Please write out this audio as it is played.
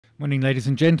Morning, ladies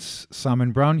and gents.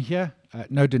 Simon Brown here.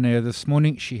 No Danea this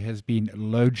morning. She has been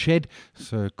load shed,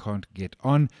 so can't get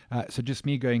on. So just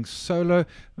me going solo,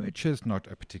 which is not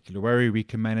a particular worry. We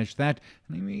can manage that.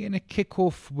 And then we're going to kick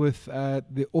off with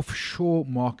the offshore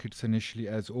markets initially,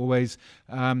 as always.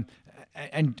 And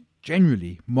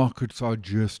generally, markets are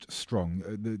just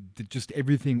strong. Just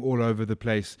everything all over the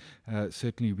place.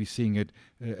 Certainly, we're seeing it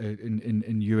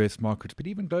in US markets, but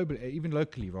even globally, even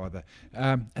locally, rather.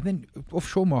 And then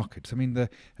offshore markets. I mean, the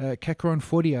CAC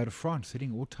 40 out of France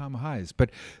hitting all-time highs.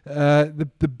 But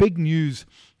the big news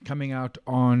coming out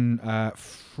on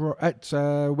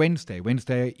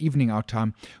Wednesday evening our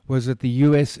time, was that the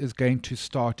US is going to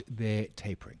start their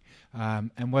tapering.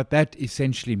 And what that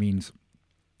essentially means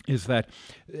is that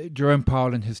Jerome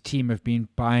Powell and his team have been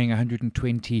buying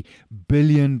 $120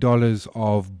 billion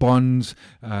of bonds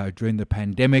during the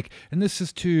pandemic, and this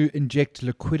is to inject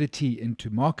liquidity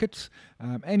into markets,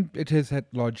 and it has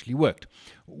largely worked.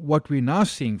 What we're now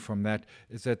seeing from that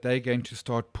is that they're going to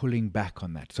start pulling back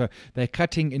on that. So they're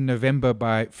cutting in November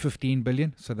by $15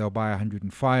 billion, so they'll buy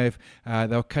 105.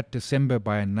 They'll cut December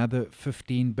by another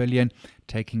 $15 billion,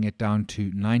 taking it down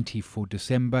to 90 for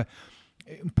December.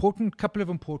 Couple of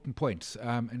important points,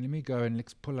 and let me go and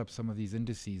let's pull up some of these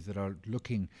indices that are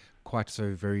looking quite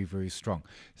so very, very strong.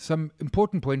 Some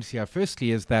important points here.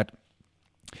 Firstly is that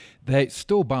they're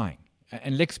still buying.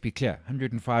 And let's be clear,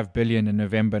 105 billion in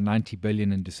November, 90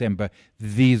 billion in December,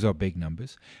 these are big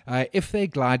numbers. If they're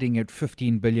gliding at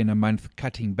 15 billion a month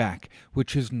cutting back,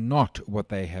 which is not what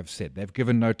they have said, they've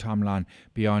given no timeline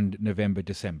beyond November,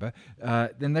 December,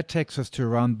 then that takes us to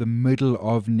around the middle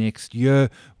of next year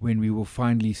when we will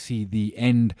finally see the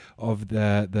end of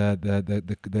the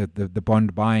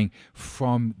bond buying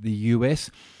from the US.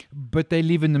 But they're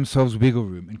leaving themselves wiggle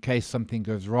room in case something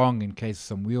goes wrong, in case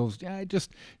some wheels,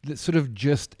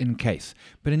 just in case.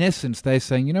 But in essence, they're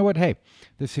saying, you know what, hey,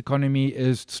 this economy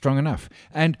is strong enough.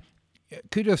 And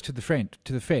kudos to the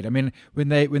Fed. I mean, when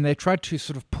they tried to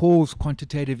sort of pause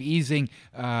quantitative easing,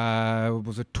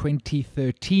 was it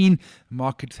 2013?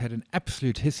 Markets had an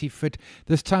absolute hissy fit.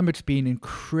 This time it's been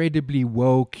incredibly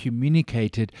well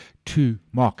communicated to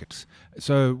markets.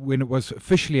 So when it was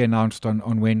officially announced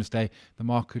on Wednesday, the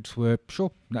markets were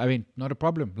sure. I mean, not a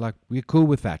problem. Like, we're cool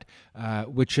with that,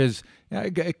 which is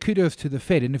kudos to the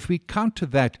Fed. And if we counter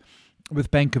that with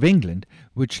Bank of England,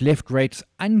 which left rates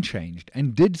unchanged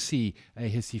and did see a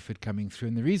hissy fit coming through.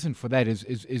 And the reason for that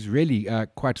is really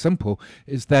quite simple,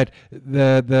 is that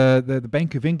the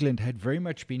Bank of England had very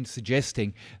much been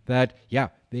suggesting that,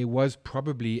 there was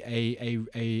probably a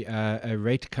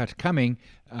rate cut coming,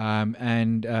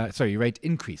 rate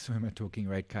increase. Why am I talking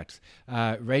rate cuts?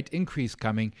 Rate increase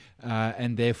coming,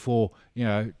 and therefore,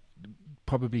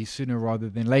 probably sooner rather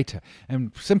than later.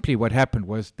 And simply what happened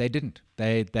was they didn't.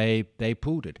 They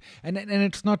pulled it. And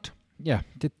it's not,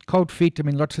 cold feet. I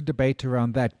mean, lots of debate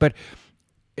around that. But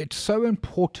it's so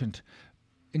important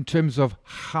in terms of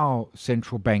how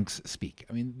central banks speak.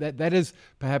 I mean, that is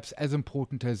perhaps as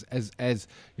important as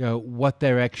what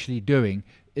they're actually doing,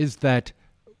 is that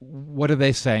what are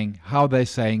they saying? How are they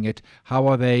saying it? How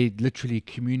are they literally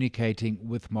communicating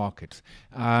with markets?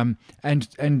 And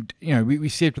we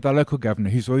see it with our local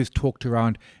governor, who's always talked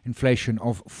around inflation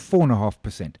of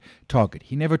 4.5% target.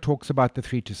 He never talks about the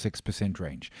 3 to 6%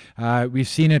 range. We've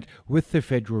seen it with the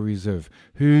Federal Reserve,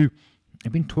 who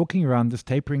have been talking around this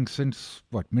tapering since,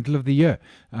 middle of the year.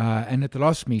 And at the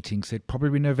last meeting said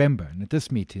probably November. And at this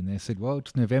meeting they said, well,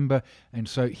 it's November, and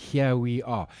so here we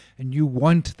are. And you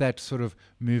want that sort of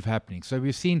move happening. So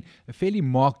we've seen a fairly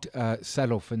marked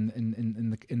sell-off in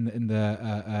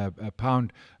the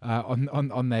pound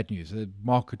on that news. The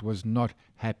market was not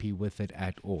happy with it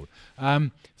at all.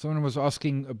 Someone was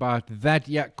asking about that.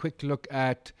 Quick look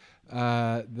at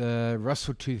the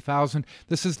Russell 2000.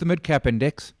 This is the mid-cap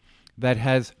index that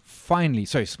has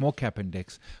small cap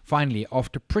index, finally,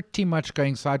 after pretty much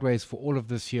going sideways for all of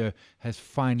this year, has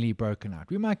finally broken out.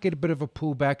 We might get a bit of a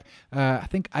pullback. I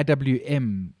think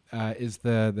IWM is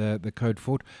the code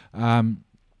for it.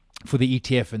 For the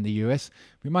ETF in the US,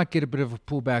 we might get a bit of a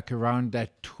pullback around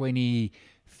that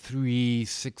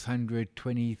 23,600,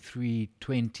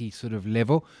 2320 sort of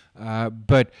level.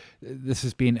 But this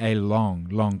has been a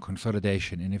long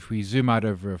consolidation. And if we zoom out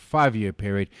over a 5-year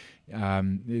period,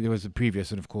 there was a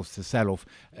previous, and of course the sell-off,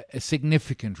 a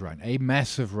significant run, a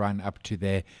massive run up to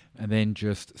there, and then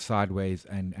just sideways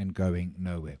and going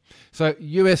nowhere. So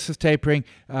US is tapering.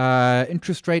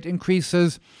 Interest rate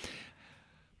increases.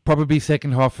 Probably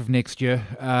second half of next year.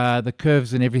 The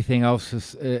curves and everything else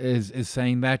is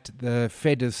saying that. The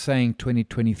Fed is saying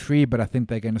 2023, but I think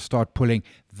they're going to start pulling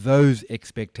those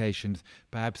expectations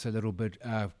perhaps a little bit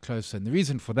closer. And the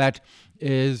reason for that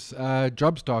is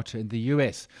jobs data in the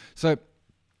US. So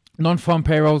non-farm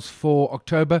payrolls for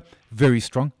October, very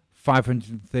strong.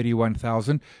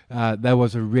 531,000. That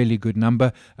was a really good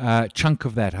number. Chunk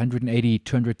of that, 180,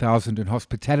 200,000 in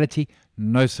hospitality.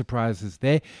 No surprises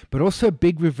there. But also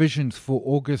big revisions for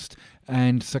August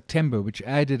and September, which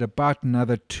added about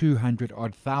another 200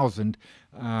 odd thousand,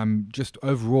 just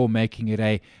overall making it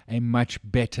a much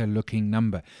better looking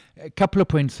number. A couple of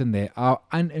points in there. Our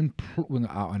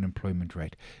unemployment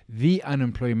rate. The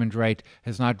unemployment rate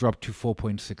has now dropped to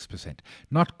 4.6%.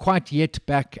 Not quite yet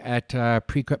back at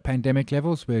pre-pandemic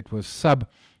levels where it was sub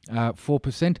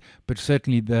 4%, but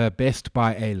certainly the best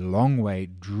by a long way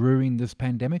during this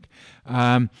pandemic.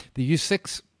 The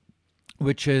U6,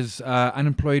 which is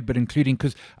unemployed, but including,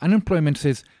 because unemployment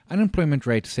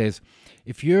rate says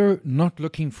if you're not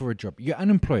looking for a job, you're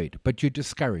unemployed, but you're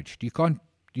discouraged. You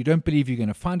don't believe you're going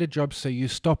to find a job, so you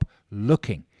stop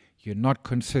looking. You're not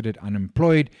considered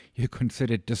unemployed, you're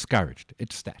considered discouraged.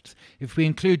 It's stats. If we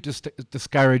include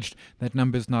discouraged, that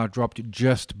number's now dropped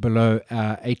just below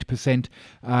 8%.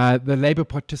 The labor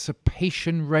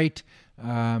participation rate,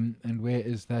 and where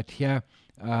is that here?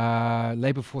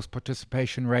 Labor force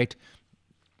participation rate,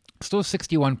 still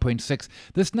 61.6.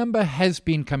 This number has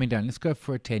been coming down. Let's go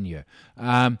for a 10-year.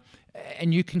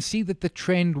 And you can see that the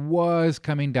trend was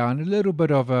coming down, a little bit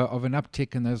of an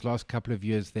uptick in those last couple of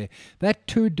years there. That,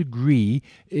 to a degree,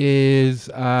 is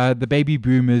the baby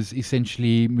boomers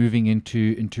essentially moving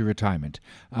into retirement.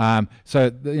 So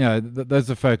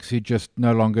those are folks who just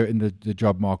no longer in the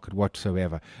job market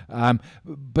whatsoever.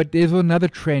 But there's another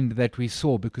trend that we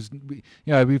saw, because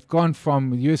we've gone from,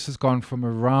 the US has gone from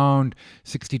around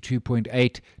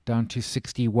 62.8 down to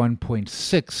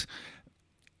 61.6.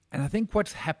 And I think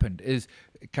what's happened is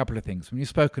a couple of things. When you've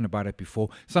spoken about it before,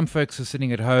 some folks are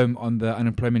sitting at home on the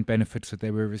unemployment benefits that they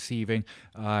were receiving,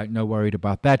 no worried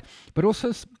about that. But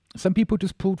also some people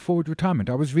just pulled forward retirement.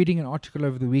 I was reading an article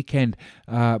over the weekend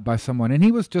by someone, and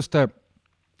he was just a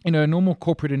normal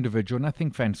corporate individual, nothing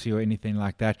fancy or anything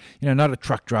like that. Not a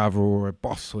truck driver or a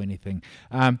boss or anything,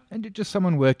 and just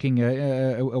someone working,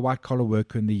 a white collar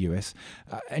worker in the US.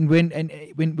 And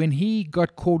when he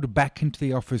got called back into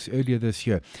the office earlier this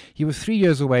year, he was 3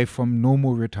 years away from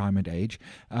normal retirement age.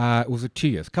 It was 2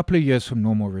 years, a couple of years from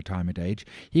normal retirement age.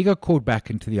 He got called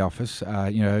back into the office.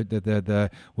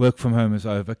 The work from home is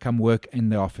over. Come work in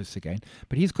the office again.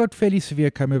 But he's got fairly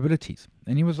severe comorbidities.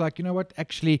 And he was like, you know what,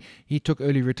 actually, he took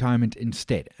early retirement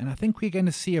instead. And I think we're going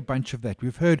to see a bunch of that.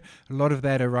 We've heard a lot of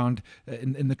that around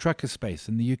in the trucker space,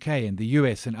 in the UK, and the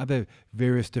US, and other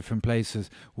various different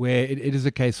places, where it is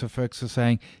a case of folks are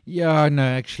saying, yeah, no,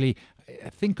 actually,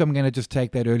 I think I'm going to just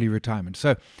take that early retirement.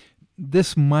 So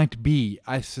this might be,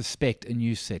 I suspect, a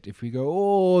new set. If we go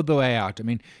all the way out, I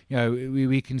mean,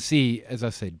 we can see, as I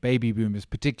said, baby boomers,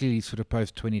 particularly sort of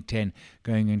post 2010,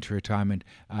 going into retirement.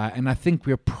 And I think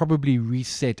we're probably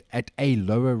reset at a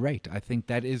lower rate. I think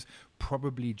that is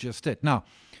probably just it. Now,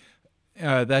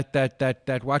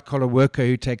 that white collar worker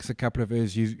who takes a couple of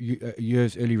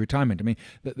years early retirement. I mean,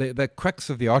 the crux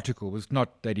of the article was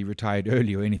not that he retired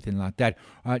early or anything like that.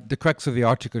 The crux of the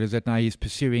article is that now he's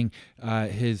pursuing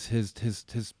his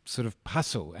sort of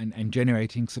hustle and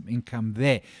generating some income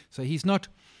there. So he's not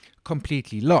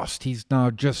completely lost. He's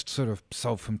now just sort of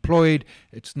self-employed.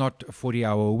 It's not a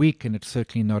 40-hour week, and it's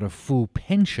certainly not a full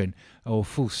pension or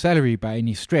full salary by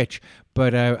any stretch.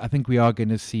 But I think we are going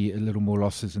to see a little more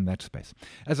losses in that space.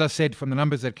 As I said, from the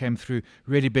numbers that came through,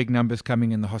 really big numbers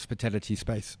coming in the hospitality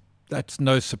space. That's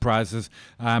no surprises.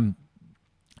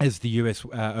 As the US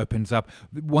opens up,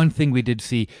 one thing we did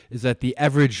see is that the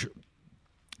average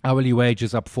hourly wage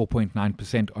is up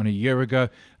 4.9% on a year ago.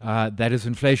 That is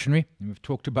inflationary. And we've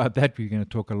talked about that. We're going to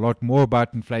talk a lot more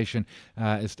about inflation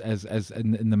as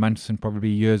in the months and probably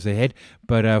years ahead.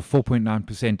 But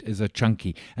 4.9% is a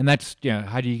chunky. And that's,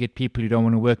 how do you get people who don't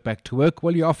want to work back to work?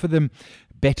 Well, you offer them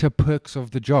better perks of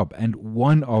the job. And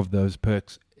one of those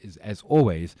perks is, as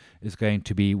always, is going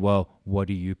to be, well, what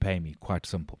do you pay me? Quite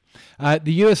simple.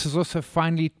 The US has also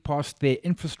finally passed their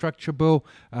infrastructure bill,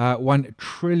 $1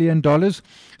 trillion.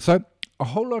 So a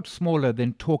whole lot smaller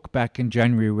than talk back in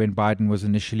January when Biden was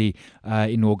initially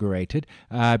inaugurated.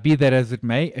 Be that as it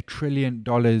may, $1 trillion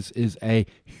is a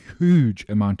huge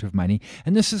amount of money.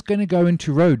 And this is going to go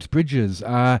into roads, bridges.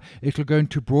 It'll go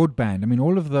into broadband. I mean,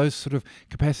 all of those sort of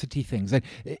capacity things. And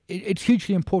it's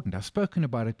hugely important. I've spoken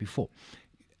about it before.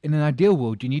 in an ideal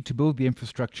world, you need to build the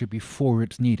infrastructure before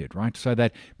it's needed, right? So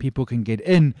that people can get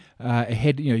in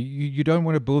ahead. You don't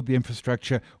want to build the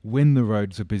infrastructure when the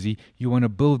roads are busy. You want to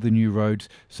build the new roads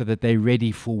so that they're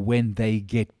ready for when they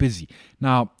get busy.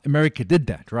 Now, America did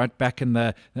that, right? Back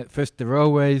in first the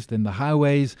railways, then the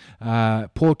highways,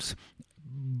 ports.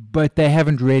 But they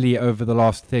haven't really over the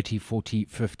last 30, 40,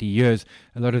 50 years.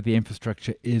 A lot of the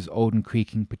infrastructure is old and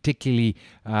creaking, particularly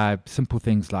simple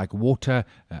things like water,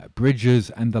 bridges,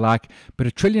 and the like. But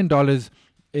 $1 trillion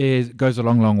goes a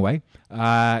long, long way.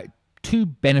 Two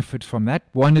benefits from that.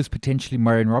 One is potentially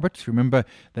Murray & Roberts. Remember,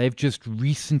 they've just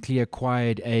recently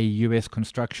acquired a U.S.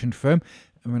 construction firm.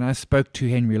 And when I spoke to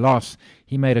Henry Loss,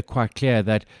 he made it quite clear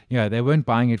that they weren't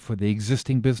buying it for the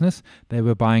existing business. They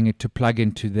were buying it to plug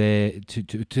into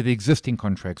to the existing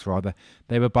contracts. Rather,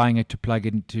 they were buying it to plug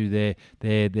into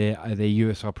their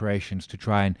U.S. operations to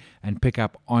try and pick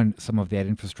up on some of that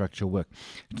infrastructure work.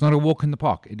 It's not a walk in the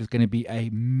park. It is going to be a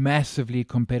massively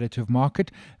competitive market,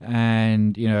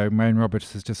 and Murray &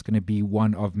 Roberts is just going to be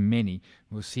one of many.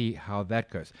 We'll see how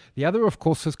that goes. The other, of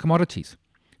course, is commodities.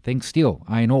 Think steel,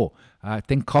 iron ore,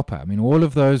 think copper. I mean, all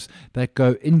of those that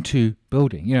go into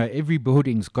building. Every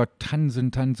building's got tons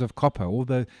and tons of copper.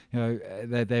 Although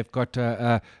they've got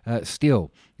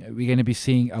steel. We're going to be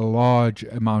seeing a large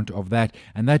amount of that,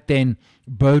 and that then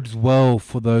bodes well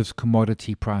for those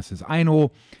commodity prices. Iron ore,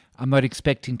 I'm not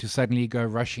expecting to suddenly go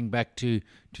rushing back to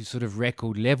sort of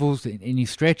record levels in any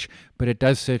stretch, but it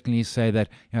does certainly say that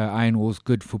iron ore is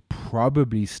good for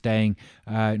probably staying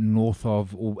north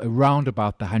of or around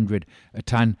about the 100 a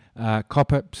ton.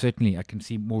 Copper, certainly, I can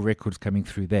see more records coming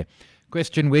through there.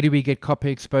 Question, where do we get copper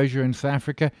exposure in South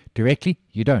Africa? Directly,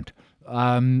 you don't.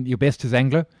 Your best is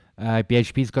Anglo.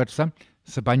 BHP's got some.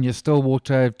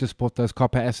 Sibanye-Stillwater just bought those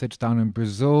copper assets down in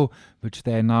Brazil, which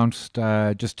they announced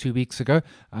just 2 weeks ago.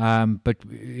 But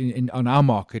on our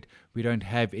market, we don't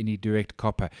have any direct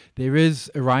copper. There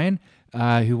is Orion,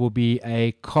 who will be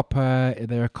they're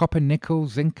a copper, nickel,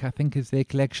 zinc, I think is their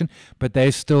collection, but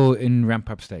they're still in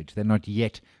ramp-up stage. They're not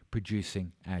yet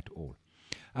producing at all.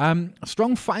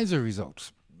 Strong Pfizer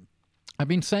results. I've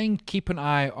been saying keep an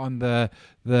eye on the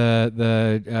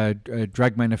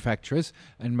drug manufacturers,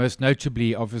 and most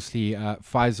notably, obviously,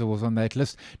 Pfizer was on that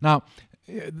list. Now,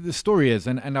 the story is,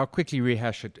 and I'll quickly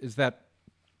rehash it, is that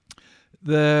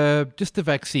the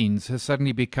vaccines has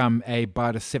suddenly become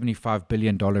about a $75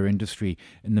 billion industry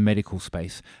in the medical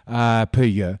space per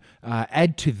year.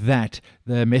 Add to that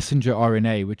the messenger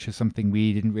RNA, which is something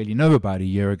we didn't really know about a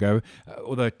year ago,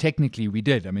 although technically we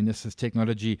did. I mean, this is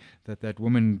technology that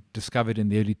woman discovered in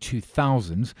the early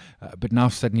 2000s, but now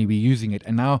suddenly we're using it.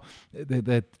 And now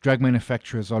the drug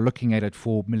manufacturers are looking at it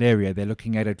for malaria. They're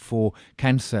looking at it for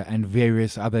cancer and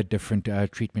various other different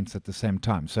treatments at the same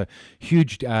time. So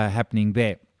huge happening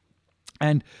there.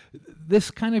 And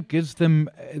this kind of gives them,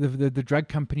 the drug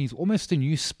companies, almost a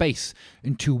new space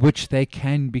into which they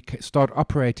can start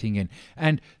operating in.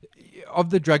 And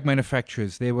of the drug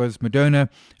manufacturers, there was Moderna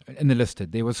in the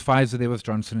listed. There was Pfizer, there was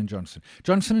Johnson & Johnson.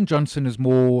 Johnson & Johnson is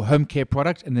more home care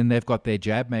product, and then they've got their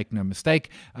jab, make no mistake.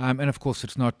 And of course,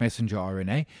 it's not messenger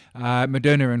RNA.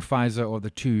 Moderna and Pfizer are the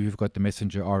two who've got the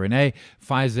messenger RNA.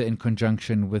 Pfizer in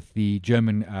conjunction with the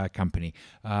German company.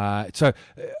 So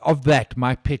of that,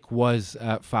 my pick was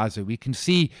Pfizer. We can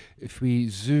see, if we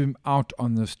zoom out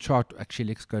on this chart, actually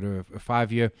let's go to a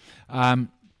 5-year.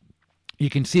 You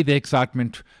can see the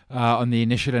excitement on the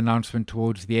initial announcement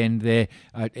towards the end there,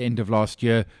 end of last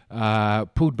year,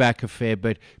 pulled back a fair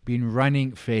bit, been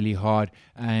running fairly hard,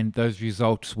 and those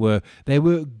results were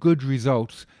good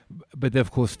results, but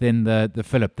of course then the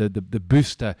fillip, the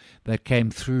booster that came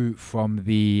through from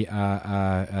the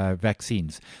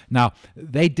vaccines. Now,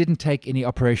 they didn't take any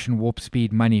Operation Warp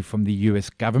Speed money from the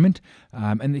US government,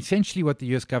 and essentially what the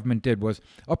US government did was,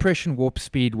 Operation Warp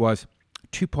Speed was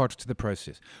two parts to the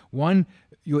process. One,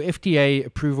 your FDA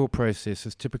approval process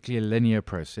is typically a linear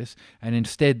process, and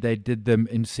instead they did them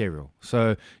in serial.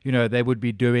 So, they would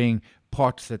be doing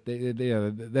parts that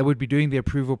they would be doing the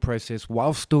approval process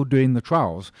while still doing the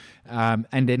trials, and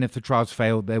then if the trials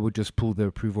failed, they would just pull the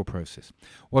approval process.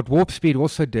 What Warp Speed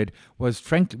also did was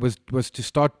to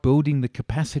start building the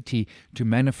capacity to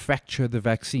manufacture the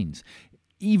vaccines.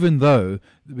 Even though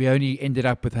we only ended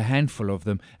up with a handful of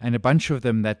them, and a bunch of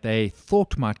them that they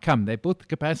thought might come, they built the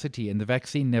capacity, and the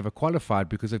vaccine never qualified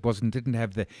because it didn't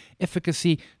have the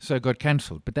efficacy, so it got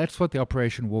cancelled. But that's what the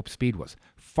Operation Warp Speed was.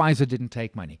 Pfizer didn't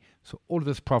take money, so all of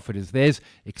this profit is theirs,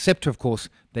 except of course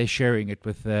they're sharing it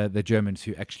with the Germans,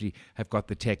 who actually have got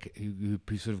the tech, who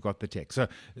sort of got the tech. So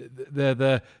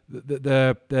the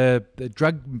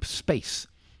drug space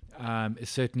is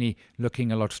certainly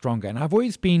looking a lot stronger, and I've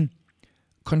always been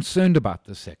concerned about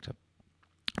this sector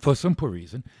for a simple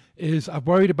reason is I've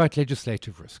worried about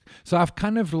legislative risk. So I've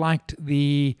kind of liked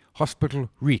the hospital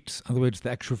REITs, in other words,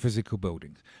 the actual physical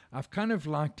buildings. I've kind of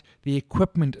liked the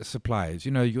equipment suppliers,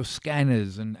 your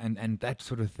scanners and that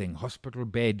sort of thing, hospital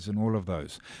beds and all of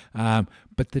those.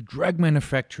 But the drug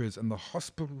manufacturers and the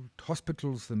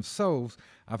hospitals themselves,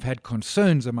 I've had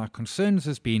concerns, and my concerns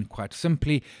has been quite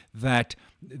simply that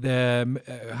the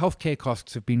healthcare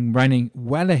costs have been running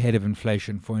well ahead of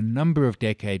inflation for a number of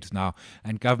decades now,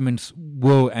 and governments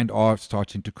will and are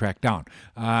starting to crack down.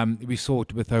 We saw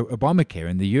it with Obamacare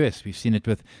in the US. We've seen it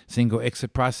with single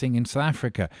exit pricing in South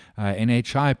Africa,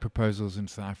 NHI proposals in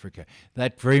South Africa.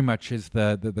 That very much is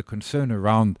the concern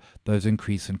around those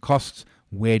increase in costs.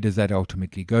 Where does that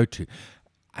ultimately go to?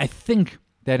 I think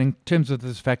that in terms of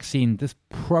this vaccine, this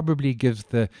probably gives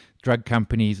the drug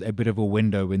companies a bit of a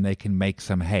window when they can make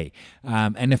some hay.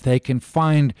 And if they can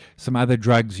find some other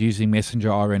drugs using messenger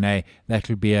RNA, that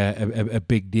will be a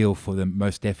big deal for them,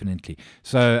 most definitely.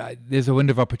 So there's a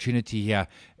window of opportunity here.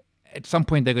 At some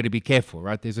point, they've got to be careful,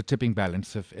 right? There's a tipping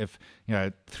balance. If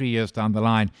 3 years down the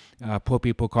line, poor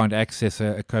people can't access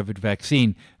a COVID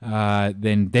vaccine,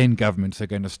 then governments are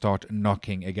going to start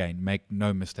knocking again. Make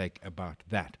no mistake about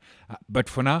that. But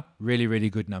for now, really, really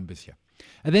good numbers here.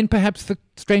 And then perhaps the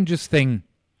strangest thing,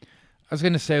 I was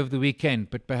going to say over the weekend,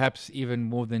 but perhaps even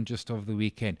more than just over the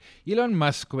weekend. Elon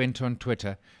Musk went on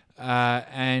Twitter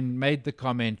and made the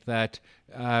comment that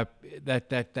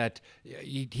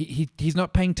he's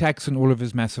not paying tax on all of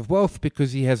his massive wealth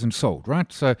because he hasn't sold,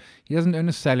 right? So he doesn't earn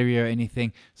a salary or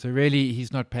anything. So really,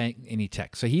 he's not paying any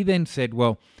tax. So he then said,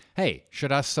 well, hey,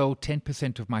 should I sell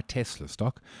 10% of my Tesla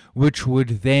stock, which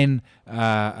would then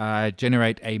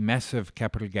generate a massive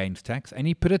capital gains tax? And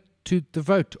he put it to the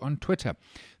vote on Twitter.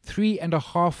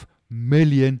 3.5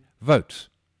 million votes.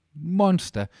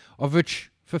 Monster, of which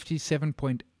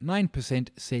 57.9%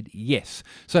 said yes.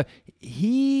 So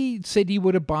he said he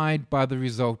would abide by the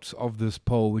results of this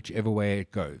poll, whichever way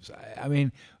it goes. I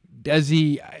mean, does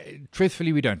he?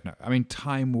 Truthfully, we don't know. I mean,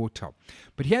 time will tell.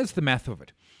 But here's the math of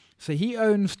it. So he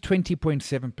owns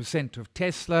 20.7% of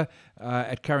Tesla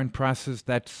at current prices.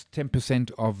 That's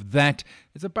 10% of that.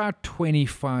 It's about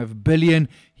 25 billion.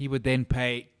 He would then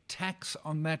pay tax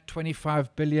on that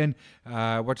 25 billion.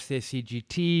 What's their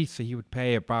CGT? So he would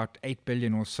pay about 8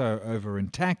 billion or so over in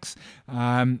tax.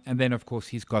 And then, of course,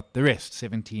 he's got the rest,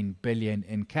 17 billion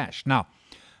in cash. Now,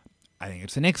 I think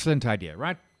it's an excellent idea,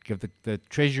 right? Give the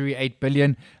Treasury 8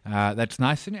 billion. That's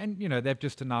nice. And they've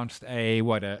just announced a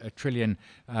trillion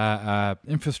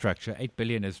infrastructure. 8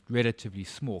 billion is relatively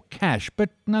small cash, but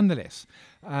nonetheless.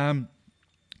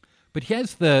 But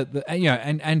here's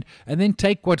and then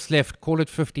take what's left, call it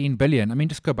 15 billion. I mean,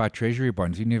 just go buy treasury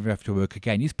bonds. You never have to work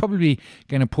again. He's probably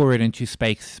going to pour it into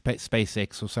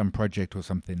SpaceX or some project or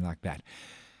something like that.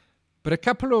 But a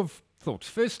couple of thoughts.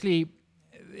 Firstly,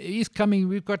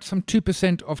 we've got some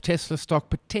 2% of Tesla stock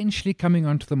potentially coming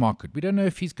onto the market. We don't know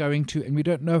if he's going to, and we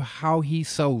don't know how he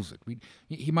sells it.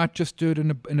 He might just do it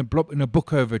in a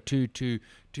book over to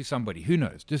somebody. Who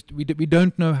knows? We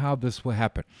don't know how this will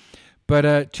happen. But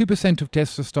 2% of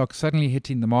Tesla stock suddenly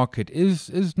hitting the market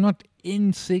is not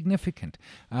insignificant.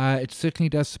 It certainly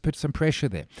does put some pressure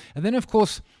there. And then, of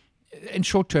course, in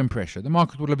short-term pressure, the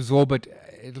market will absorb it.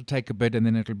 It'll take a bit, and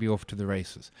then it'll be off to the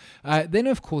races. Then,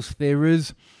 of course, there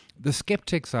is the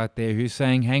skeptics out there who's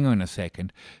saying, hang on a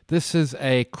second, this is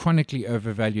a chronically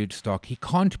overvalued stock. He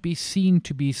can't be seen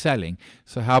to be selling.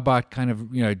 So how about kind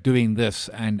of, doing this?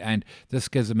 And this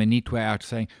gives him a neat way out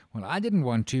saying, well, I didn't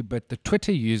want to, but the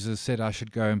Twitter users said I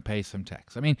should go and pay some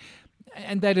tax. I mean,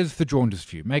 and that is the jaundiced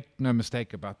view. Make no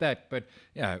mistake about that. But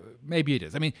maybe it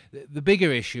is. I mean, the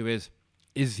bigger issue is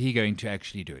he going to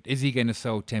actually do it? Is he going to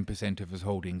sell 10% of his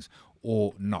holdings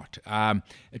or not?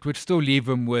 It would still leave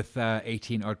him with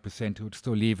 18-odd%. It would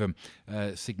still leave him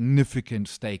a significant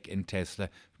stake in Tesla.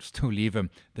 It would still leave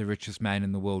him the richest man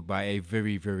in the world by a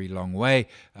very, very long way.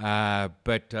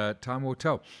 But time will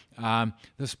tell.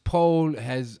 This poll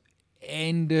has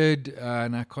ended,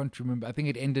 and I can't remember. I think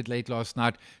it ended late last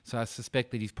night, so I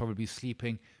suspect that he's probably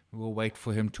sleeping. We'll wait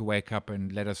for him to wake up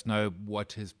and let us know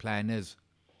what his plan is.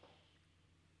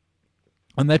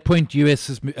 On that point,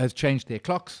 US has changed their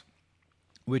clocks,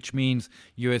 which means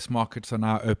US markets are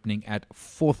now opening at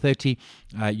 4:30,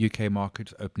 UK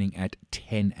markets opening at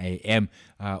 10 a.m.,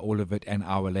 all of it an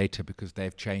hour later because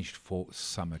they've changed for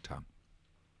summertime.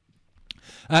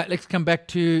 Let's come back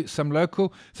to some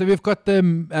local. So we've got the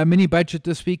mini budget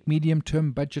this week,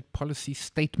 medium-term budget policy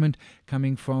statement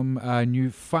coming from new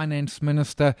finance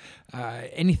minister.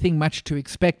 Anything much to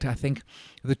expect? I think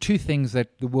the two things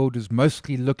that the world is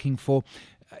mostly looking for,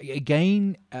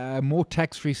 Again, more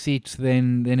tax receipts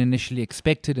than initially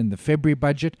expected in the February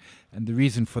budget, and the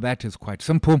reason for that is quite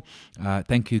simple.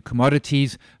 Thank you,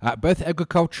 commodities, both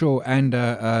agricultural and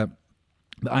the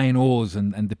iron ores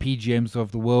and the PGMs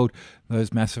of the world.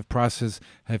 Those massive prices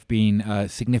have been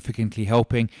significantly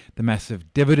helping. The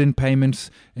massive dividend payments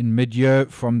in mid-year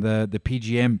from the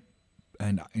PGM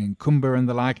and in Kumba and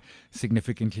the like,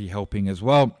 significantly helping as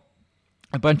well.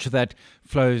 A bunch of that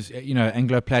flows,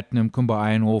 Anglo Platinum, Kumba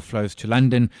Iron Ore flows to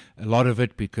London. A lot of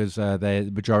it because they're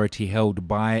the majority held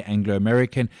by Anglo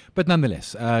American. But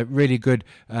nonetheless, really good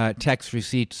tax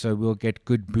receipts, so we'll get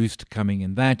good boost coming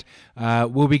in that.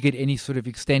 Will we get any sort of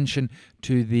extension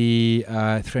to the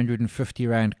 350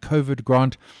 Rand COVID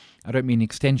grant? I don't mean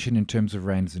extension in terms of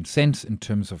rands and cents, in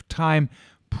terms of time.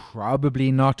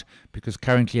 Probably not, because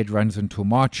currently it runs until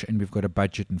March and we've got a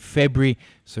budget in February,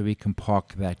 so we can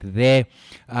park that there.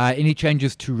 Any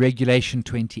changes to Regulation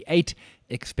 28?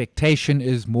 Expectation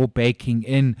is more baking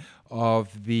in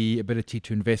of the ability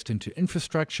to invest into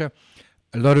infrastructure.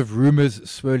 A lot of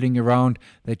rumors swirling around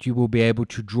that you will be able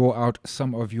to draw out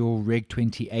some of your Reg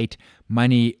 28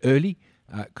 money early.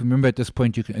 Remember, at this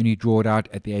point, you can only draw it out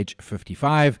at the age of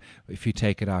 55. If you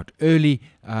take it out early,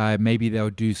 maybe they'll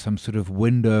do some sort of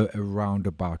window around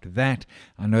about that.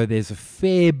 I know there's a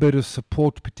fair bit of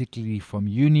support, particularly from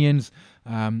unions,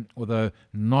 although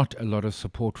not a lot of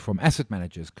support from asset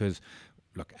managers, because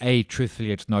look,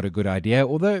 truthfully, it's not a good idea.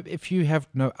 Although if you have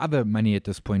no other money at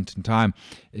this point in time,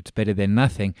 it's better than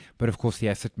nothing. But of course, the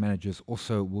asset managers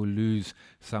also will lose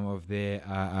some of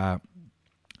their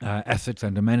assets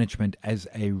under management as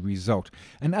a result.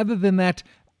 And other than that,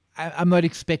 I'm not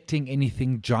expecting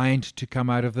anything giant to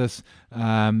come out of this.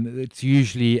 It's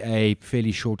usually a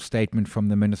fairly short statement from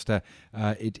the minister.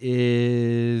 It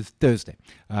is Thursday.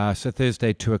 So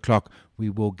Thursday, 2 o'clock, we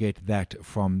will get that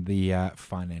from the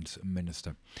finance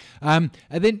minister. And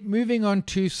then moving on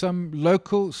to some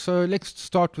local. So let's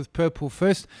start with Purple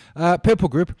first. Purple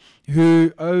Group,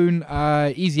 who own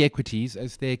Easy Equities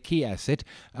as their key asset.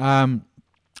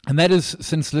 And that is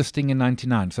since listing in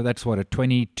 99. So that's what, a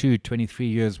 22, 23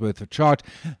 years worth of chart,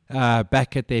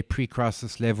 back at their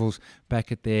pre-crisis levels,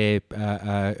 back at their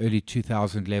early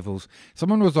 2000 levels.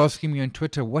 Someone was asking me on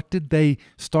Twitter, what did they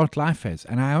start life as?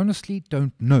 And I honestly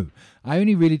don't know. I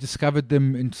only really discovered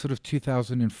them in sort of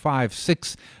 2005,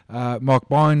 6. Mark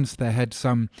Barnes, they had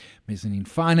some mezzanine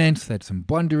finance, they had some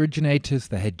bond originators,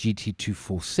 they had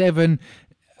GT247,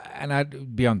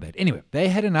 and beyond that. Anyway, they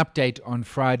had an update on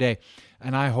Friday,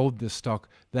 and I hold this stock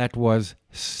that was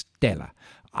stellar.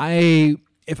 I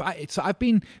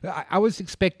was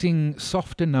expecting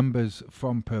softer numbers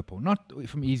from Purple, not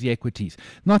from Easy Equities.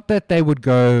 Not that they would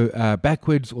go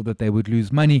backwards or that they would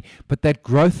lose money, but that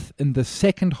growth in the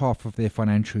second half of their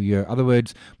financial year, in other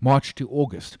words, March to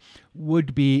August,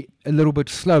 would be a little bit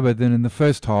slower than in the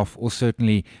first half, or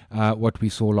certainly what we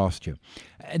saw last year.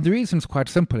 And the reason is quite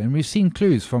simple, and we've seen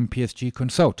clues from PSG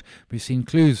Consult, we've seen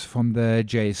clues from the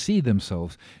JSE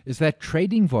themselves, is that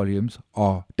trading volumes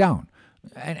are down.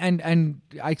 And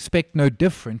I expect no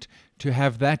different to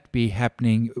have that be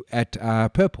happening at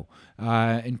Purple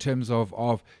in terms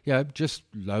of just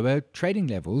lower trading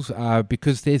levels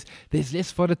because there's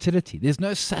less volatility. There's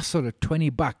no Sasol at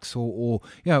 $20 or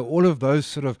all of those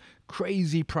sort of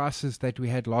crazy prices that we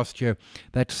had last year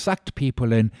that sucked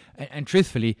people in, and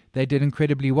truthfully, they did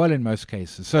incredibly well in most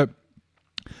cases. So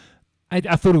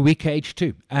I thought a weaker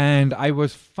H2, and I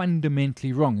was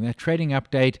fundamentally wrong. That trading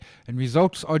update and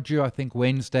results are due, I think,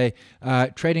 Wednesday.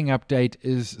 Trading update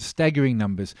is staggering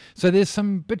numbers. So there's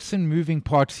some bits and moving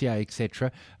parts here,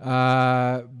 etc.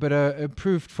 But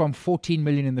improved from 14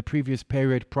 million in the previous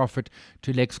period profit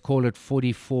to, let's call it,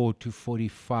 44 to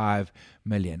 45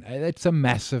 million. That's a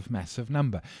massive, massive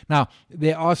number. Now,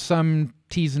 there are some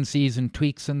T's and C's and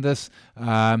tweaks in this.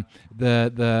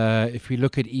 If we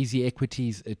look at Easy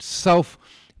Equities itself,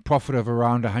 profit of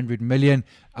around 100 million,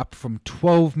 up from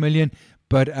 12 million,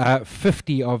 but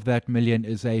 50 of that million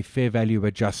is a fair value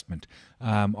adjustment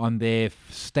on their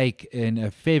stake. In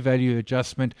a fair value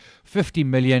adjustment, 50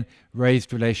 million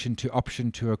raised relation to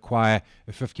option to acquire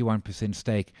a 51%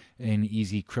 stake in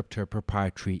Easy Crypto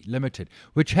Proprietary Limited,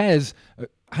 which has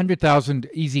 100,000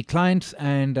 Easy clients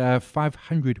and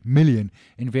 500 million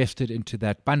invested into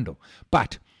that bundle.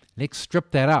 But let's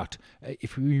strip that out.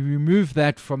 If we remove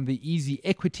that from the Easy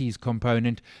Equities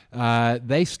component,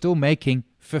 they're still making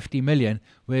 50 million,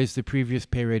 whereas the previous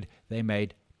period they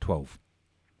made 12.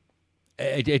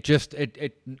 They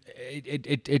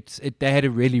had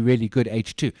a really, really good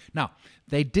H2. Now,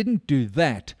 they didn't do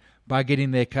that by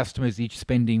getting their customers each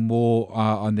spending more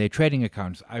on their trading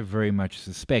accounts. I very much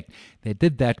suspect they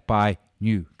did that by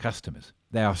new customers.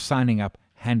 they are signing up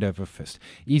hand over fist.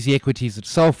 Easy Equities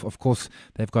itself, of course,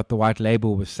 they've got the white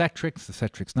label with Satrix. The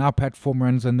Satrix Now platform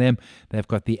runs on them. They've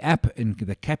got the app in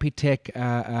the Capitec,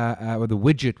 or the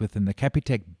widget within the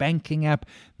Capitec banking app.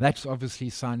 That's obviously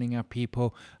signing up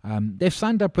people. They've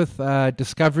signed up with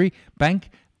Discovery Bank.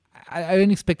 I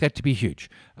don't expect that to be huge.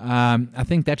 I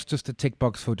think that's just a tick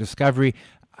box for Discovery.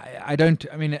 I think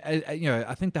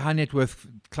the high net worth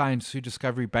clients who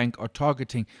Discovery Bank are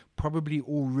targeting probably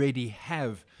already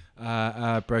have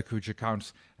brokerage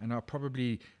accounts and are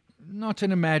probably not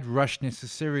in a mad rush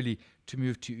necessarily to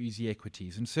move to Easy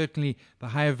Equities. And certainly the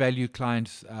higher value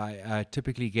clients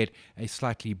typically get a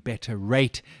slightly better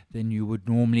rate than you would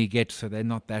normally get, so they're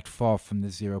not that far from the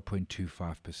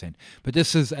 0.25%. But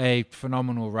this is a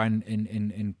phenomenal run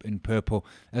in purple.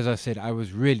 As I said, I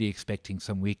was really expecting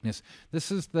some weakness.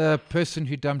 This is the person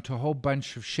who dumped a whole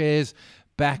bunch of shares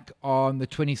back on the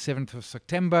 27th of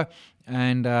September,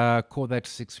 and call that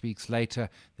 6 weeks later,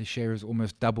 the share has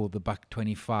almost doubled the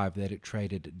 $1.25 that it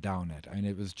traded down at. I mean,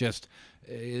 it's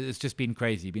just been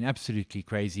crazy, been absolutely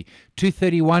crazy.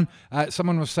 231.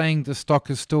 Someone was saying the stock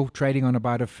is still trading on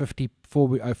about a 50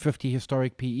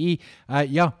 historic PE.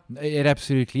 Yeah, it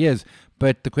absolutely is.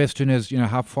 But the question is,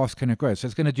 how fast can it grow? So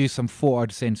it's going to do some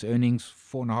 4-odd cents earnings,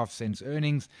 4.5 cents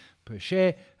earnings per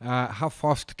share. How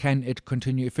fast can it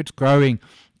continue? If it's growing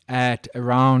at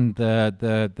around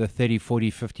the 30,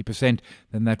 40, 50%,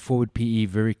 then that forward PE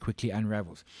very quickly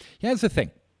unravels. Here's the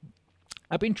thing.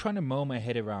 I've been trying to mull my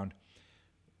head around,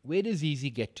 where does Easy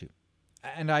get to?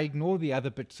 And I ignore the other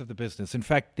bits of the business. In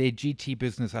fact, their GT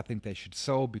business, I think they should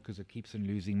sell because it keeps on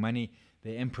losing money.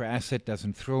 Their Emperor asset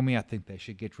doesn't thrill me. I think they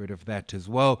should get rid of that as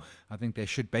well. I think they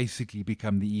should basically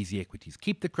become the Easy Equities.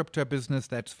 Keep the crypto business,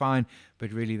 that's fine,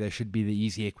 but really they should be the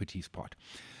Easy Equities part.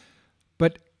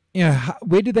 But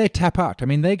where do they tap out? I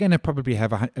mean, they're going to probably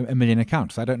have a million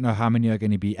accounts. I don't know how many are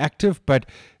going to be active, but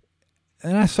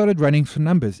and I started running some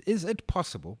numbers. Is it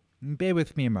possible, and bear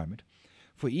with me a moment,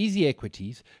 for Easy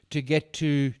Equities to get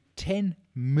to 10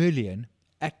 million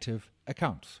active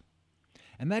accounts?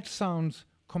 And that sounds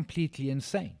completely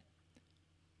insane.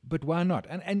 But why not?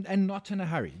 And not in a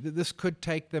hurry. This could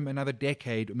take them another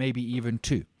decade, maybe even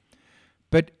two.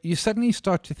 But you suddenly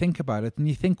start to think about it and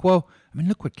you think, well, I mean,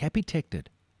 look what Capitec did.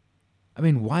 I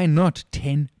mean, why not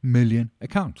 10 million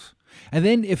accounts? And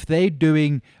then if they're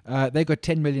doing, they got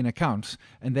 10 million accounts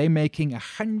and they're making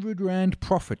 100 Rand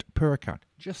profit per account,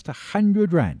 just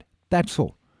 100 Rand, that's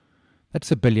all. That's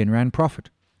R1 billion profit.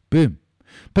 Boom.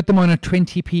 Put them on a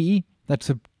 20 PE, that's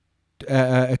a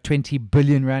 20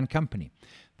 billion Rand company.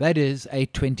 That is a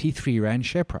 23 Rand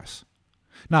share price.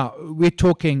 Now, we're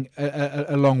talking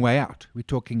a long way out. We're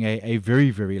talking a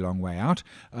very, very long way out.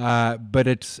 But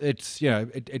it's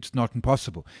not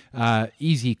impossible.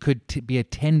 Easy could be a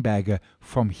 10-bagger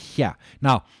from here.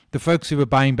 Now, the folks who were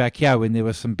buying back here when there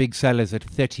were some big sellers at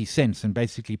 30 cents and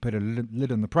basically put a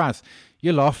lid on the price,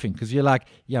 you're laughing because you're like,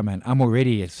 yeah, man, I'm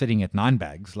already sitting at 9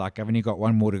 bags. Like, I've only got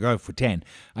one more to go for 10.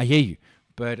 I hear you.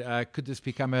 But could this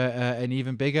become an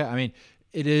even bigger? I mean,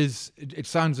 it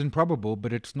sounds improbable,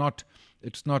 but it's not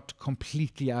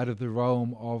completely out of the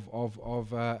realm of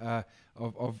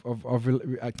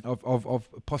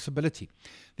possibility.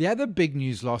 The other big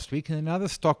news last week, and another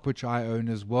stock which I own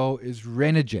as well, is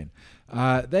Renogen.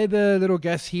 They're the little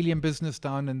gas helium business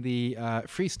down in the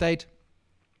Free State.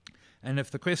 And if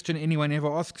the question anyone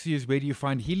ever asks you is where do you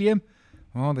find helium,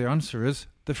 well, the answer is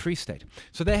the Free State.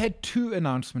 So they had two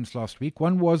announcements last week.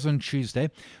 One was on Tuesday,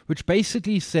 which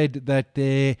basically said that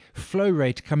their flow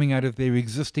rate coming out of their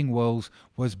existing wells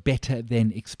was better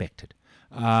than expected.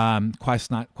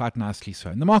 Quite nicely so.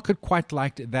 And the market quite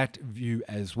liked that view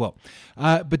as well.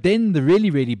 But then the really,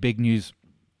 really big news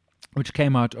which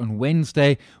came out on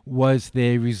Wednesday was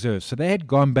their reserves. So they had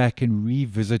gone back and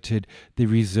revisited the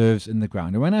reserves in the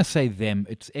ground. And when I say them,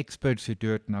 it's experts who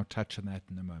do it, and I'll touch on that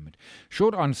in a moment.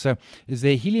 Short answer is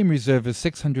their helium reserve is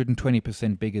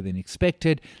 620% bigger than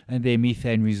expected, and their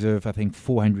methane reserve, I think,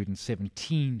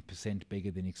 417%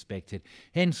 bigger than expected.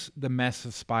 Hence the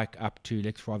massive spike up to,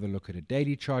 let's rather look at a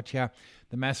daily chart here,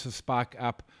 the massive spike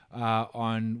up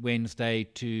on Wednesday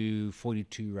to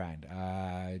 42 Rand.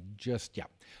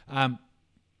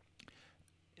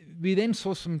 We then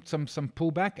saw some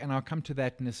pullback, and I'll come to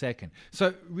that in a second.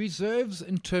 So reserves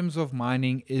in terms of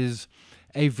mining is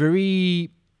a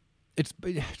very, it's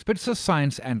a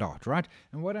science and art, right?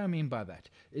 And what I mean by that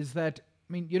is that,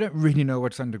 I mean, you don't really know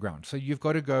what's underground. So you've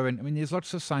got to go and, I mean, there's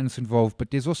lots of science involved,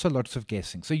 but there's also lots of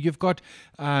guessing. So you've got,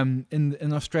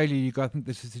 in Australia, you've got, I think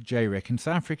this is the JREC. In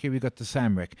South Africa, we've got the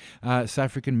SAMREC, South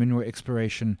African Mineral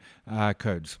Exploration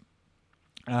Codes.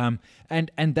 And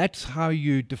that's how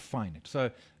you define it.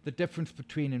 So the difference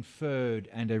between inferred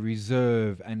and a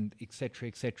reserve and et cetera,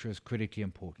 is critically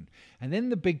important. And then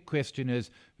the big question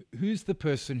is, who's the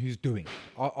person who's doing it?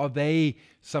 Are they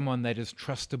someone that is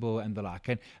trustable and the like?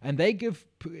 And they give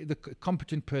the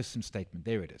competent person statement.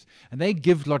 There it is. And they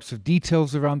give lots of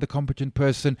details around the competent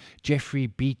person. Jeffrey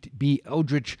B.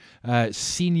 Eldridge,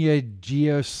 senior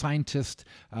geoscientist,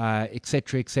 et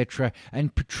cetera.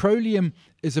 And petroleum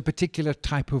is a particular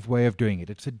type of way of doing it.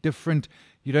 It's a different,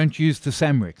 you don't use the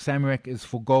SAMREC. SAMREC is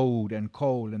for gold and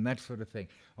coal and that sort of thing.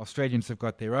 Australians have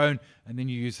got their own, and then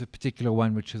you use a particular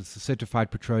one, which is the certified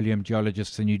petroleum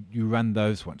geologists, and you run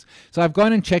those ones. So I've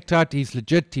gone and checked out. He's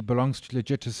legit. He belongs to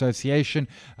legit association.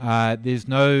 There's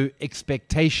no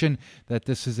expectation that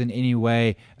this is in any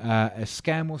way a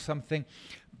scam or something.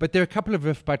 But there are a couple of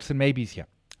if, buts, and maybes here.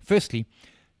 Firstly,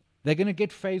 they're going to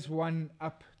get phase 1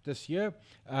 up this year.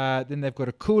 Then they've got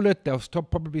to cool it. They'll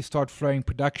probably start flowing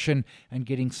production and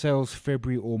getting sales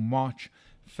February or March.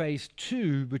 Phase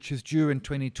 2, which is due in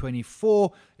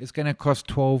 2024, is going to cost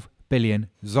 12 billion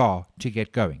ZAR to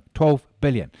get going. 12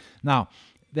 billion. Now,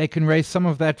 they can raise some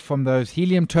of that from those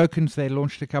helium tokens they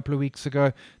launched a couple of weeks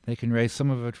ago. They can raise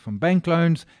some of it from bank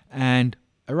loans and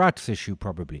a rights issue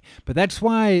probably. But that's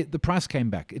why the price came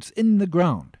back. It's in the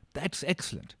ground. That's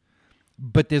excellent.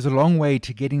 But there's a long way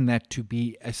to getting that to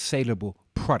be a saleable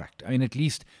product. I mean, at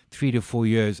least 3 to 4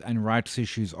 years and rights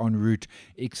issues en route,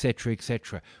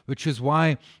 etc., which is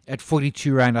why at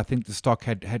 42 Rand, I think the stock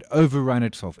had overrun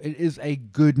itself. It is a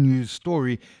good news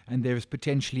story, and there is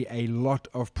potentially a lot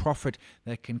of profit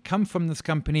that can come from this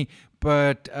company,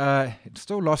 but it's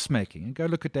still loss-making. And go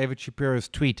look at David Shapiro's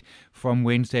tweet from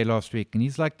Wednesday last week, and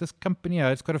he's like, this company,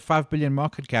 it's got a 5 billion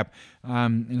market cap,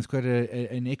 and it's got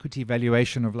an equity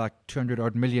valuation of like 200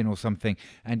 odd million or something,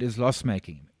 and is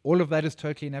loss-making. All of that is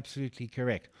totally and absolutely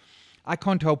correct. I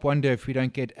can't help wonder if we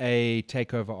don't get a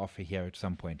takeover offer here at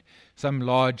some point. Some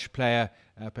large player,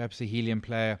 perhaps a helium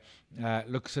player,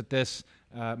 looks at this,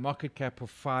 market cap of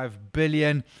 5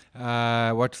 billion.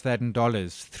 What's that in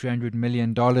dollars? $300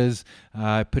 million.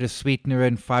 Put a sweetener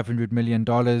in, $500 million.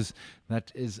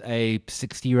 That is a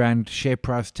 60 Rand share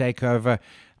price takeover.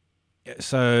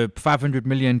 So 500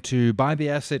 million to buy the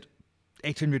asset,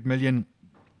 800 million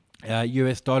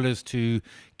US dollars to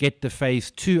get the phase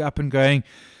 2 up and going.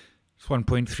 It's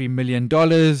 $1.3 million.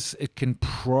 It can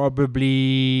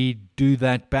probably do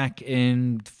that back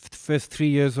in the first 3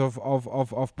 years of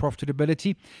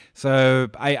profitability. So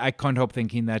I can't help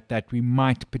thinking that we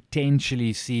might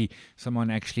potentially see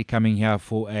someone actually coming here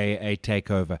for a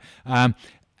takeover.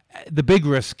 The big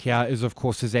risk here is, of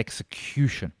course, is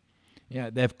execution. Yeah,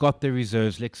 they've got the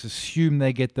reserves. Let's assume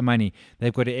they get the money.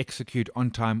 They've got to execute on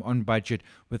time, on budget,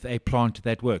 with a plant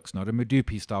that works. Not a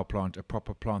Medupi-style plant, a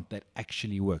proper plant that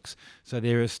actually works. So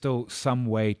there is still some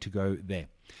way to go there.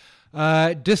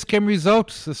 Dis-Chem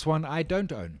results. This one I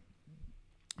don't own.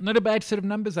 Not a bad set of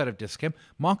numbers out of Dis-Chem.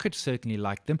 Markets certainly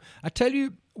like them. I tell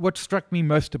you what struck me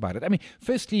most about it. I mean,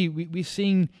 firstly, we're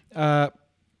seeing a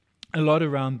lot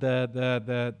around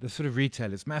the sort of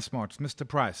retailers, Massmarts, Mr.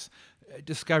 Price,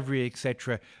 Discovery,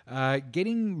 etc.,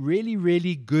 getting really,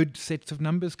 really good sets of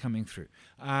numbers coming through.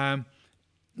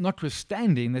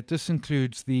 Notwithstanding that this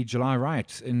includes the July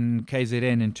riots in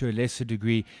KZN and to a lesser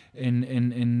degree in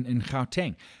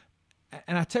Gauteng.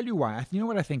 And I tell you why. You know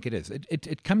what I think it is?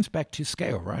 It comes back to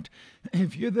scale, right?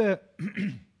 If you're the...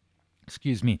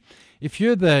 Excuse me. If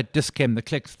you're the Dis-Chem, the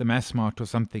Clicks, the Massmart or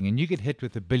something, and you get hit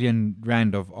with R1 billion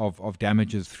of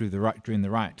damages during the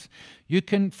riots, you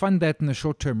can fund that in the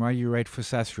short term while you wait for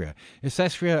Sasria. If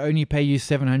Sasria only pay you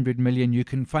 700 million, you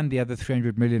can fund the other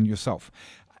 300 million yourself.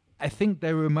 I think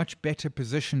they were much better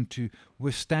positioned to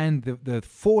withstand the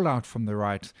fallout from the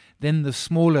riots than the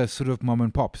smaller sort of mom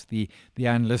and pops, the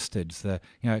unlisteds,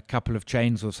 a couple of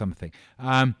chains or something.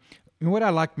 What I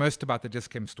like most about the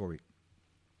Dis-Chem story,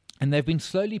 and they've been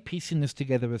slowly piecing this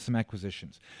together with some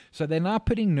acquisitions. So they're now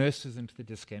putting nurses into the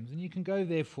Dis-Chems, and you can go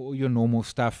there for all your normal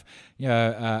stuff,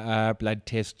 blood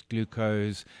test,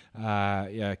 glucose,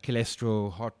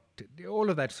 cholesterol, heart, all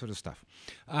of that sort of stuff.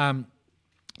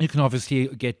 You can obviously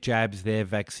get jabs there,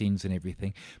 vaccines and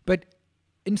everything. But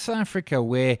in South Africa,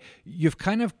 where you've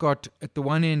kind of got, at the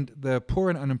one end, the poor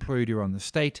and unemployed who are on the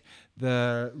state,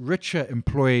 the richer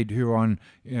employed who are on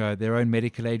their own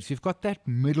medical aids, you've got that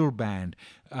middle band,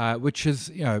 which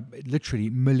is literally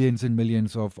millions and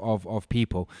millions of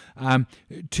people,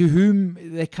 to whom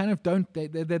they kind of don't,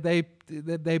 they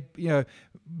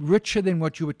richer than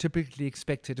what you would typically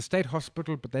expect at a state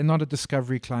hospital, but they're not a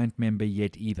Discovery client member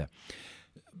yet either.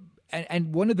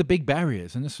 And one of the big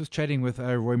barriers, and this was chatting with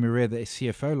Roy Maria, the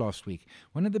CFO, last week,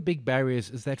 one of the big barriers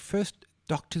is that first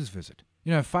doctor's visit.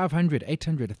 $500,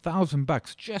 $800,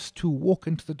 $1,000 just to walk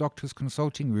into the doctor's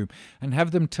consulting room and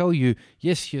have them tell you,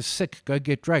 yes, you're sick, go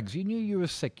get drugs. You knew you were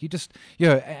sick. You just,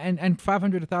 and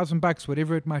 $500, $1,000,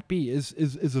 whatever it might be,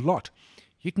 is a lot.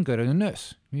 You can go to a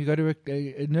nurse. You go to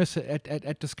a nurse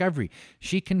at Discovery.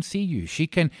 She can see you. She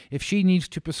can, if she needs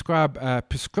to prescribe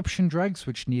prescription drugs,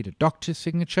 which need a doctor's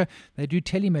signature, they do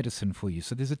telemedicine for you.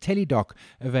 So there's a teledoc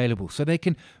available. So they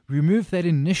can remove that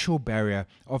initial barrier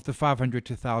of the $500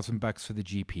 to $1,000 for the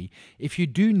GP. If you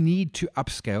do need to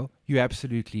upscale, you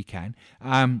absolutely can.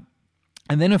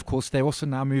 And then, of course, they're also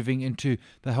now moving into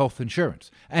the health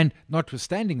insurance. And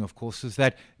notwithstanding, of course, is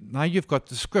that now you've got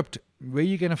the script. Where are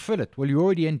you going to fill it? Well, you're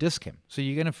already in Dis-Chem, so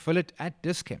you're going to fill it at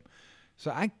Dis-Chem.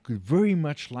 So I very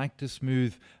much like this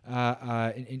move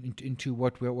into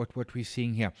what we're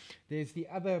seeing here. There's the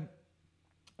other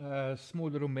small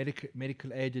little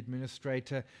medical aid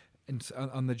administrator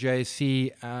on the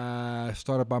JSC,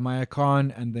 started by Maya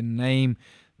Khan, and the name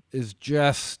is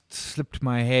just slipped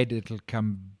my head. It'll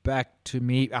come back to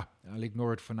me. I'll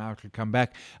ignore it for now. It'll come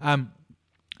back. And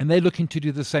they're looking to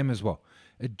do the same as well.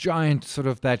 A giant sort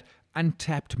of that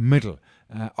untapped middle.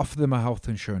 Offer them a health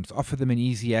insurance. Offer them an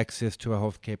easy access to a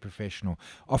healthcare professional.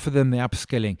 Offer them the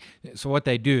upskilling. So what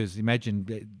they do is,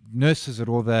 imagine nurses at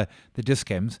all the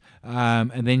Dis-Chems,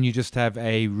 and then you just have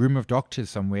a room of doctors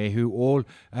somewhere who all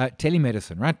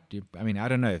telemedicine, right? I mean, I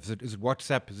don't know. Is it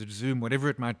WhatsApp? Is it Zoom? Whatever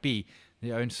it might be.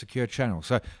 Their own secure channel.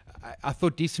 So I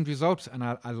thought decent results, and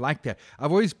I like that. I've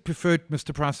always preferred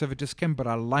Mr. Price over Dis-Chem, but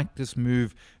I like this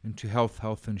move into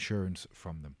health insurance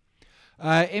from them.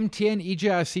 MTN,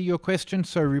 EJ, I see your question.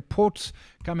 So reports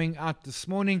coming out this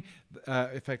morning,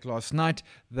 in fact last night,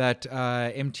 that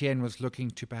MTN was looking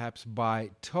to perhaps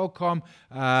buy Telkom.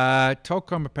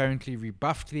 Telkom apparently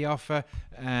rebuffed the offer,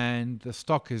 and the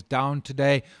stock is down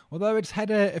today, although it's had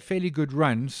a fairly good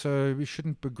run, so we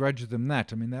shouldn't begrudge them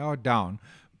that. I mean, they are down,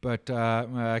 but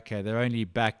okay, they're only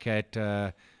back at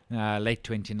late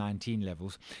 2019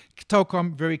 levels.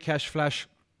 Telkom, very cash flush.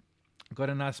 Got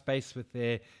a nice base with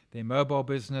their mobile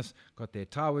business, got their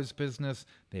towers business,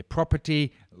 their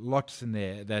property, lots in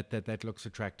there that looks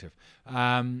attractive.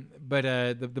 But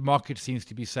the market seems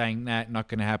to be saying, nah, not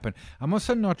going to happen. I'm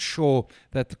also not sure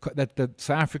that the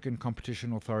South African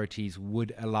competition authorities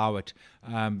would allow it,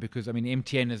 because, I mean,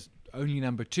 MTN is only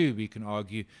number 2, we can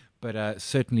argue, but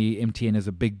certainly MTN is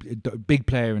a big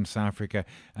player in South Africa,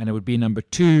 and it would be number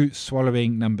 2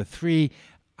 swallowing number 3.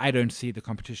 I don't see the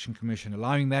Competition Commission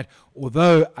allowing that,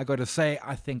 although I got to say,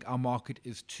 I think our market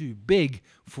is too big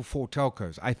for 4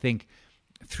 telcos. I think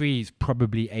 3 is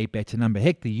probably a better number.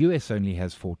 Heck, the US only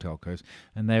has 4 telcos,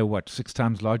 and they're 6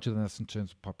 times larger than us in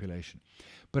terms of population.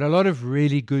 But a lot of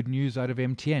really good news out of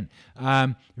MTN.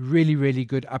 Really, really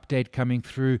good update coming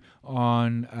through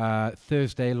on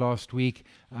Thursday last week.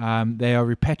 They are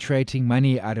repatriating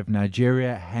money out of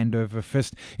Nigeria, hand over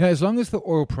fist. As long as the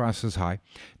oil price is high,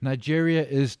 Nigeria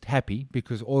is happy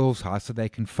because oil's high, so they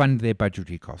can fund their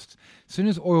budgetary costs. As soon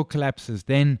as oil collapses,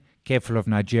 then careful of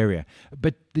Nigeria.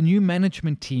 But the new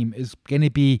management team is going to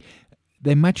be,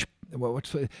 they're much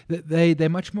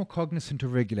more cognizant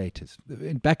of regulators.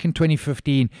 Back in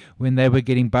 2015, when they were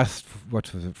getting bust,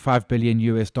 $5 billion,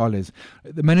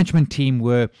 the management team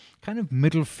were kind of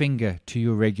middle finger to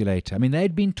your regulator. I mean, they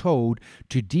had been told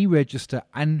to deregister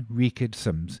unrecored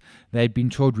SIMs. They had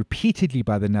been told repeatedly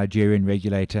by the Nigerian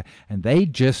regulator, and they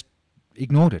just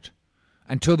ignored it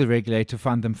until the regulator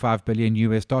found them $5 billion.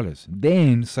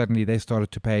 Then suddenly they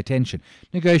started to pay attention,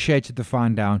 negotiated the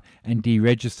fine down, and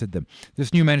deregistered them.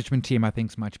 This new management team, I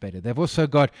think, is much better. They've also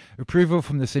got approval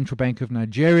from the Central Bank of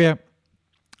Nigeria.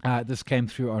 This came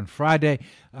through on Friday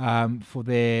for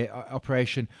their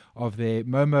operation of their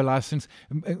MoMo license.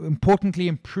 Importantly,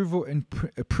 approval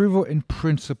in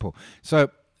principle. So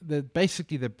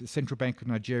basically the Central Bank of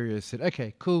Nigeria said,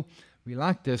 okay, cool, we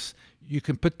like this. You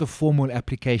can put the formal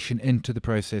application into the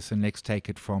process, and let's take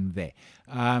it from there.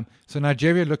 So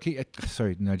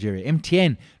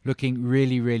MTN looking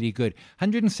really, really good.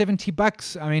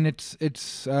 $170. I mean, it's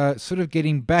sort of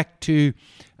getting back to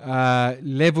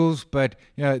levels, but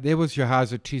there was your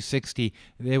house at $260.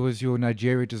 There was your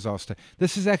Nigeria disaster.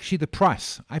 This is actually the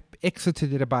price. I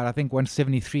exited it about, I think,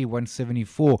 $173,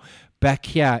 $174 back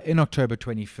here in October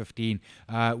 2015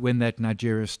 when that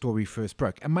Nigeria story first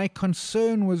broke. And my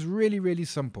concern was really, really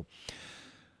simple.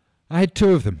 I had 2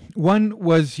 of them. One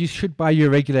was you should buy your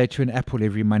regulator an apple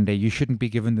every Monday. You shouldn't be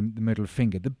given the middle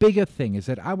finger. The bigger thing is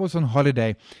that I was on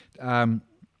holiday,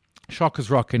 Sharkers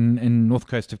Rock in north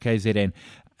coast of KZN,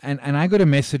 and I got a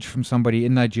message from somebody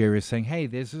in Nigeria saying, hey,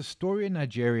 there's a story in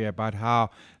Nigeria about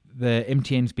how the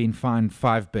MTN's been fined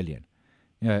 $5 billion.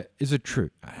 is it true?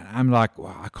 I'm like,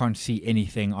 well, I can't see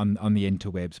anything on the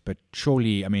interwebs, but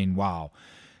surely, I mean, wow.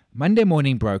 Monday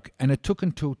morning broke, and it took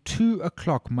until 2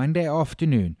 o'clock Monday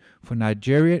afternoon for the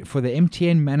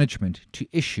MTN management to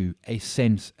issue a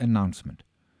Sense announcement.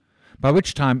 By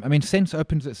which time, I mean, Sense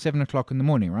opens at 7 o'clock in the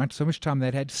morning, right? So which time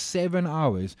they'd had 7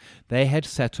 hours, they had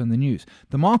sat on the news.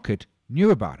 The market knew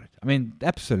about it. I mean,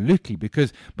 absolutely,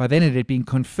 because by then it had been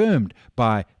confirmed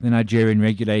by the Nigerian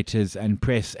regulators and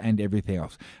press and everything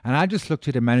else. And I just looked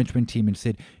at a management team and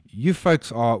said, you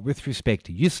folks are, with respect,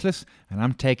 useless, and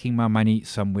I'm taking my money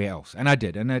somewhere else. And I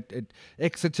did, and it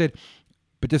exited.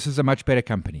 But this is a much better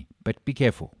company. But be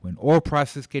careful. When oil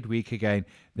prices get weak again,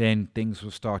 then things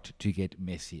will start to get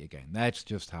messy again. That's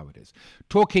just how it is.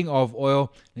 Talking of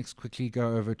oil, let's quickly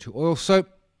go over to oil. So,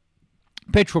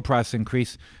 petrol price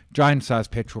increase, giant size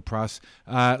petrol price.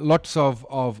 Lots of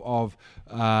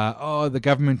the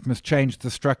government must change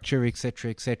the structure,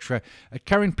 etc., etc. At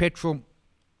current petrol,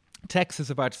 tax is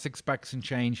about $6 and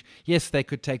change. Yes, they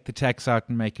could take the tax out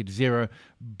and make it zero,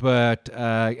 but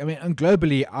and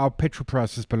globally, our petrol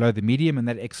price is below the medium, and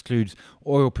that excludes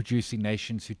oil-producing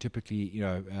nations who typically,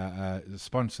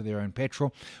 sponsor their own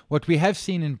petrol. What we have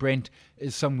seen in Brent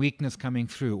is some weakness coming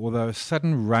through, although a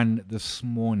sudden run this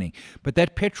morning. But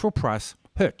that petrol price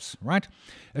hurts, right?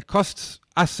 It costs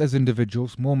us as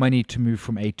individuals more money to move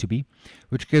from A to B,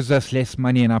 which gives us less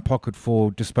money in our pocket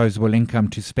for disposable income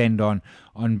to spend on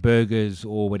burgers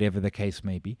or whatever the case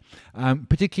may be.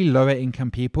 Particularly lower income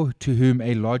people to whom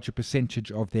a larger percentage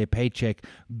of their paycheck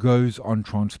goes on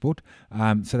transport,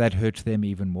 so that hurts them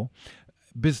even more.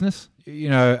 Business,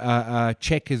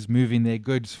 Czech is moving their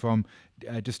goods from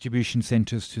distribution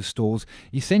centers to stores.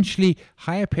 Essentially,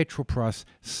 higher petrol price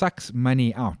sucks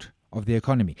money out of the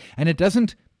economy, and it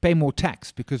doesn't pay more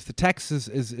tax because the tax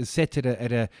is set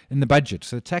in the budget.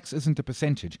 So the tax isn't a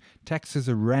percentage. Tax is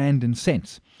a rand and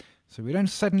cents. So we don't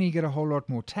suddenly get a whole lot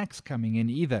more tax coming in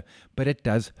either, but it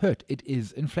does hurt. It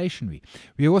is inflationary.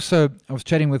 I was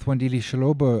chatting with Wandile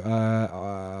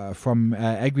Shalobo from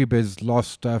Agribiz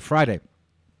last Friday,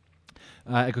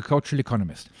 agricultural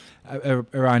economist,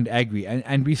 around agri,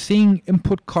 and we're seeing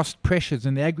input cost pressures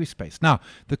in the agri space. Now,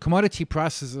 the commodity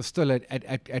prices are still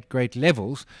at great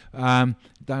levels. Down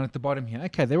at the bottom here,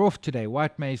 okay, they're off today.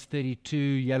 White maize 32,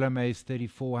 yellow maize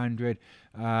 3400,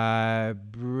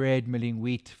 bread milling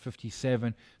wheat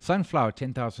 57, sunflower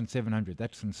 10,700.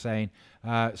 That's insane.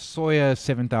 Soya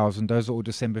 7,000. Those are all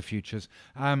December futures.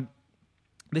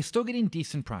 They're still getting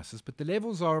decent prices, but the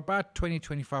levels are about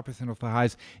 20-25% off the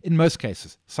highs in most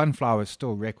cases. Sunflower is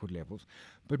still record levels.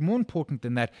 But more important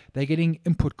than that, they're getting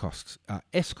input costs,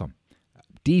 Eskom,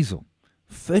 diesel,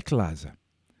 fertilizer.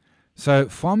 So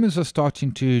farmers are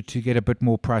starting to get a bit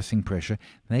more pricing pressure.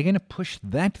 They're going to push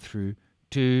that through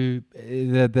to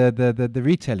the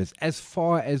retailers as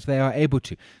far as they are able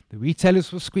to. The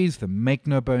retailers will squeeze them, make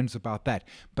no bones about that.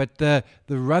 But the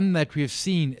run that we have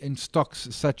seen in stocks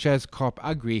such as Carp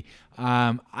Agri,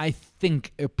 I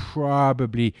think are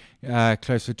probably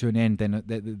closer to an end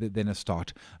than a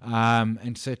start.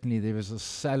 And certainly there is a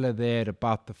seller there at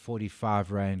about the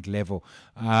 45 Rand level.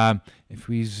 If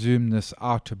we zoom this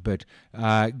out a bit,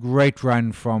 great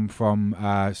run from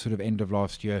sort of end of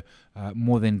last year,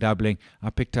 more than doubling. I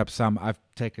picked up some. I've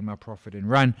taken my profit and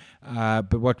run.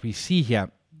 But what we see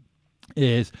here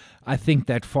is I think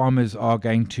that farmers are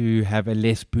going to have a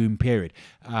less boom period.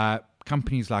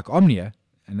 Companies like Omnia,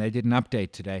 and they did an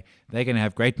update today, they're going to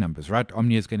have great numbers, right?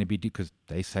 Omnia is going to be, because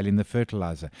they're selling the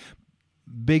fertilizer.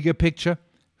 Bigger picture,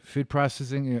 food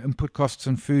prices, input costs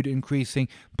on food increasing,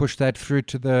 push that through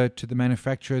to the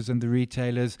manufacturers and the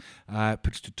retailers,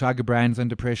 puts Tiger Brands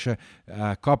under pressure.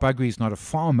 Carp Agri is not a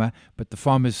farmer, but the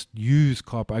farmers use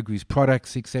Carp Agri's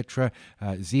products, etc.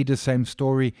 Zeda, same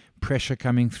story, pressure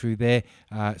coming through there,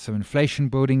 some inflation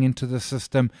building into the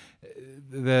system.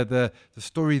 The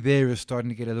story there is starting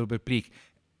to get a little bit bleak.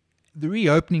 The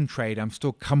reopening trade, I'm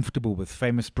still comfortable with.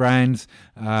 Famous Brands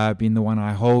being the one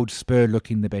I hold, Spur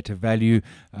looking the better value,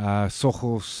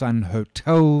 Soho Sun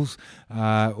Hotels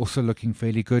also looking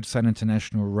fairly good, Sun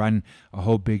International run a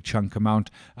whole big chunk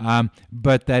amount,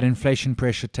 but that inflation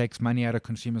pressure takes money out of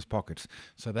consumers' pockets,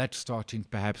 so that's starting to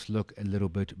perhaps look a little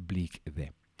bit bleak there.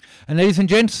 And ladies and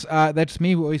gents, that's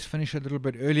me. We always finish a little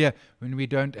bit earlier when we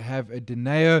don't have a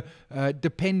Dineo.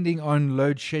 Depending on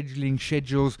load scheduling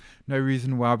schedules, no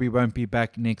reason why we won't be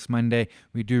back next Monday.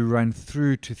 We do run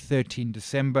through to 13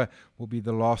 December, will be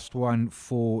the last one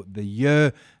for the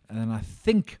year. And I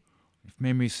think, if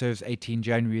memory serves, 18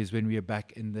 January is when we are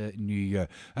back in the new year.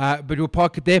 But we'll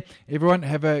park it there. Everyone,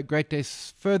 have a great day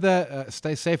further.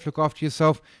 Stay safe, look after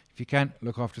yourself. If you can,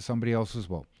 look after somebody else as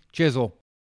well. Cheers all.